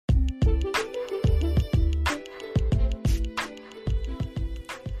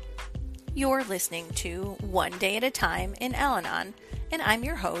You're listening to One Day at a Time in Al-Anon, and I'm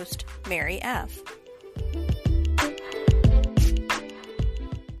your host, Mary F.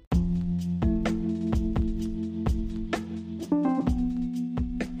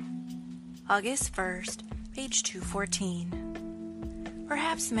 August 1st, page 214.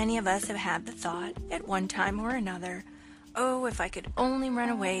 Perhaps many of us have had the thought, at one time or another, oh, if I could only run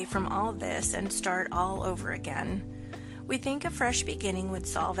away from all this and start all over again. We think a fresh beginning would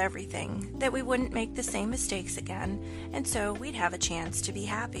solve everything, that we wouldn't make the same mistakes again, and so we'd have a chance to be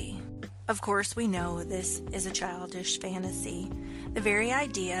happy. Of course, we know this is a childish fantasy. The very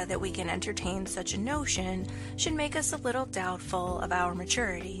idea that we can entertain such a notion should make us a little doubtful of our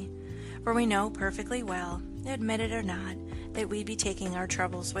maturity. For we know perfectly well, admit it or not, that we'd be taking our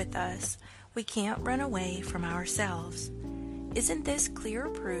troubles with us. We can't run away from ourselves. Isn't this clear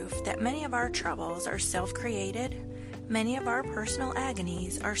proof that many of our troubles are self-created? Many of our personal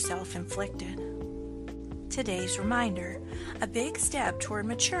agonies are self-inflicted. Today's reminder: a big step toward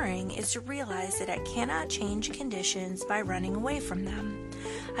maturing is to realize that I cannot change conditions by running away from them.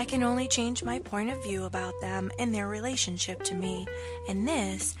 I can only change my point of view about them and their relationship to me, and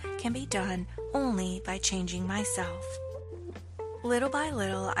this can be done only by changing myself. Little by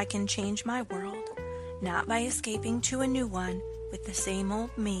little, I can change my world, not by escaping to a new one with the same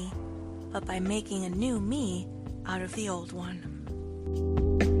old me, but by making a new me out of the old one.